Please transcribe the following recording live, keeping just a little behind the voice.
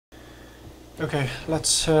Okay,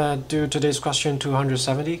 let's do today's question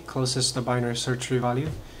 270, closest the binary search tree value.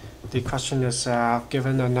 The question is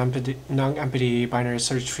given a non-empty binary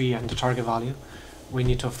search tree and the target value. We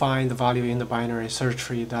need to find the value in the binary search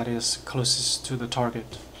tree that is closest to the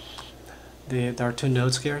target. There are two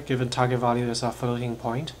nodes here. Given target value is a floating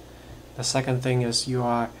point. The second thing is you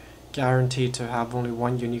are guaranteed to have only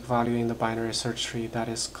one unique value in the binary search tree that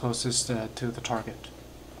is closest to the target.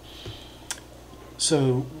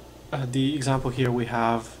 So the example here, we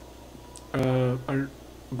have a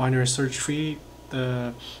binary search tree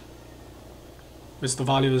with the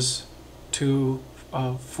values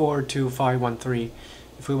 4, 2, 5, 1, 3.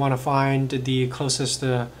 If we want to find the closest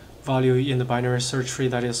value in the binary search tree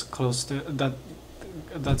that is close to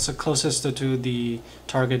that's closest to the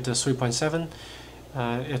target 3.7,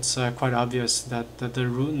 it's quite obvious that the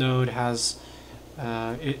root node has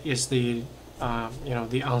is the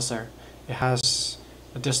the answer. It has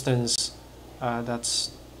a distance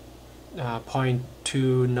that's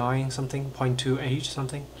 0.29 something, 0.28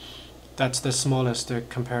 something. That's the smallest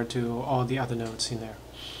compared to all the other nodes in there.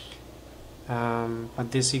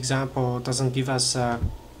 But this example doesn't give us a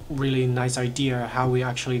really nice idea how we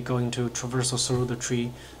actually going to traverse through the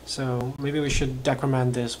tree. So maybe we should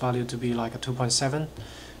decrement this value to be like a 2.7.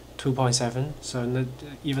 So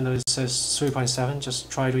even though it says 3.7,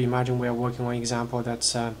 just try to imagine we are working on an example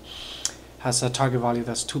that's has a target value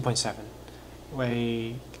that's 2.7.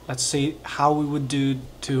 Let's see how we would do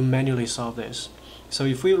to manually solve this. So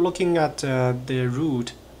if we're looking at the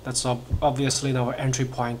root, that's obviously our entry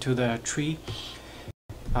point to the tree.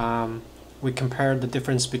 We compare the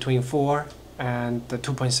difference between 4 and the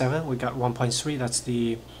 2.7. We got 1.3. That's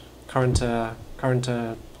the current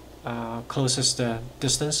closest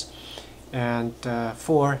distance, and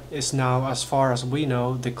 4 is now, as far as we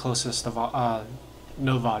know, the closest node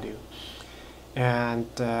value. And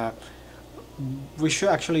we should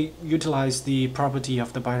actually utilize the property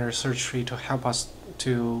of the binary search tree to help us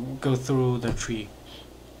to go through the tree.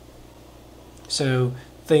 So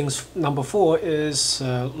number 4 is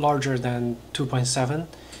larger than 2.7.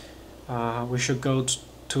 We should go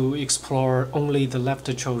to explore only the left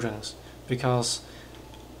children's, because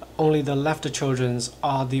only the left children's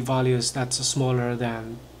are the values that's smaller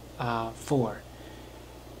than 4.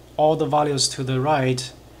 All the values to the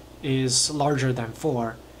right is larger than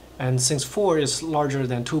 4, and since 4 is larger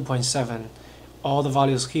than 2.7, all the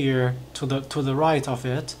values here to the right of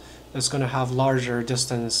it is going to have larger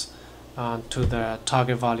distance to the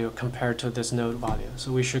target value compared to this node value.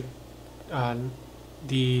 So we should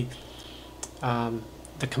the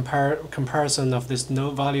comparison of this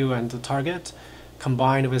node value and the target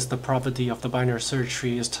combined with the property of the binary search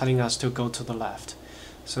tree is telling us to go to the left.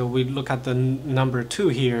 So we look at the number 2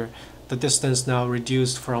 here. The distance now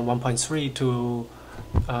reduced from 1.3 to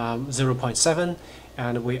 0.7,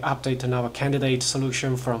 and we update our candidate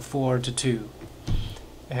solution from 4 to 2.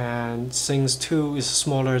 And since 2 is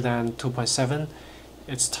smaller than 2.7,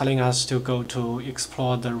 it's telling us to go to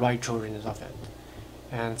explore the right children of it.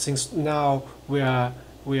 And since now we are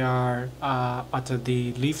at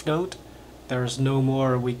the leaf node, there's no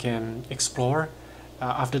more we can explore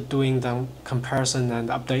after doing the comparison and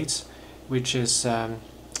updates, which is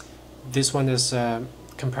this one is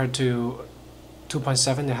compared to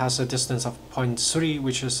 2.7, it has a distance of 0.3,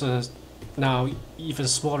 which is now even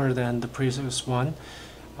smaller than the previous one.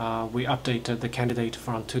 We updated the candidate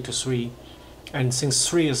from 2 to 3, and since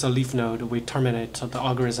 3 is a leaf node, we terminate the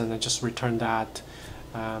algorithm and just return that,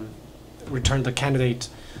 return the candidate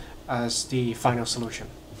as the final solution.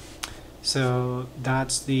 So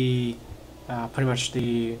that's the pretty much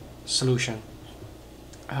the solution.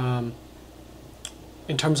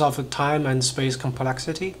 In terms of time and space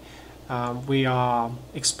complexity, we are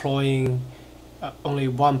exploring only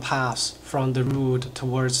one path from the root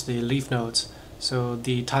towards the leaf nodes. So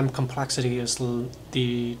the time complexity is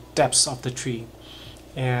the depths of the tree.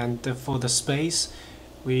 And for the space,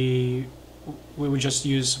 we will just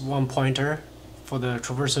use one pointer for the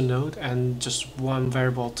traversal node and just one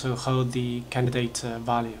variable to hold the candidate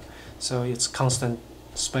value. So it's constant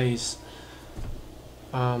space.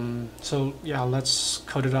 So yeah, let's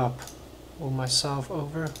code it up. Move myself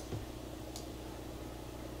over.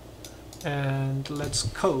 And let's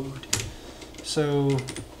code. So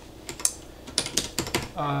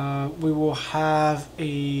we will have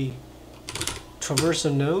a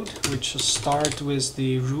traversal node which starts with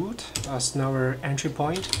the root as our entry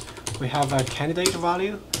point. We have a candidate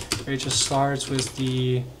value which starts with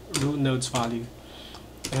the root node's value.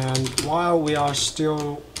 And while we are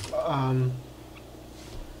still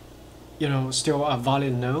still a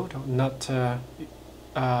valid node, not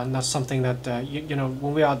not something that you know,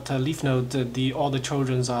 when we are at leaf node, all the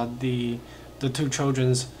childrens are the two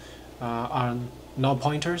childrens are null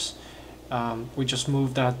pointers. We just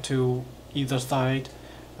move that to either side.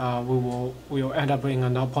 We will end up in a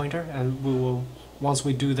null pointer, and we will, once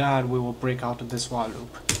we do that, we will break out of this while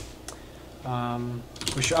loop.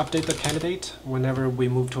 We should update the candidate whenever we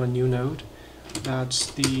move to a new node.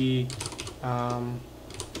 That's the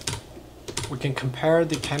we can compare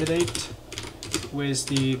the candidate with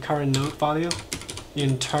the current node value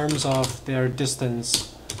in terms of their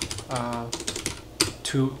distance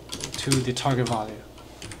to the target value.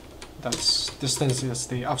 That's distance is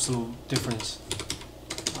the absolute difference.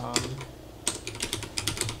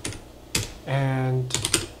 And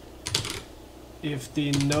if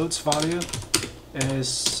the node's value is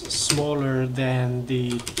smaller than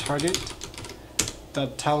the target,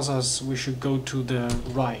 that tells us we should go to the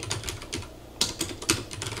right.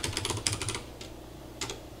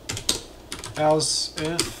 Else,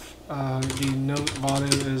 if the node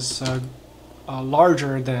value is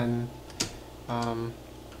larger than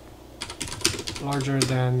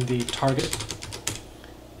the target,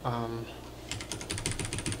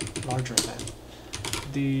 larger than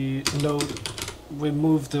the node, we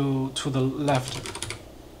move to the left.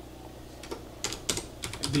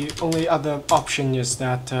 The only other option is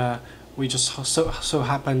that we just so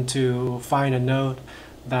happen to find a node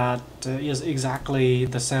that is exactly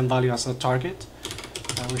the same value as the target.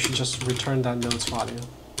 We should just return that node's value.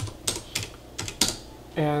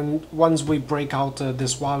 And once we break out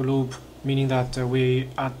this while loop, meaning that we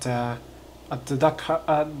at the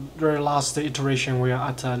very last iteration we are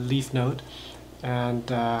at a leaf node,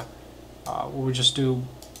 and we'll just do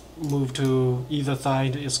move to either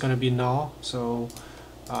side is going to be null, so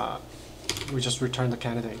we just return the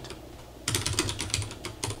candidate.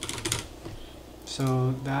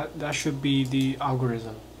 So that should be the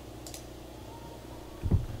algorithm.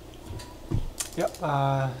 Yep,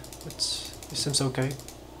 it seems okay.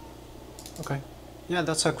 Okay, yeah,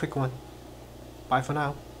 that's a quick one. Bye for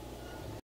now.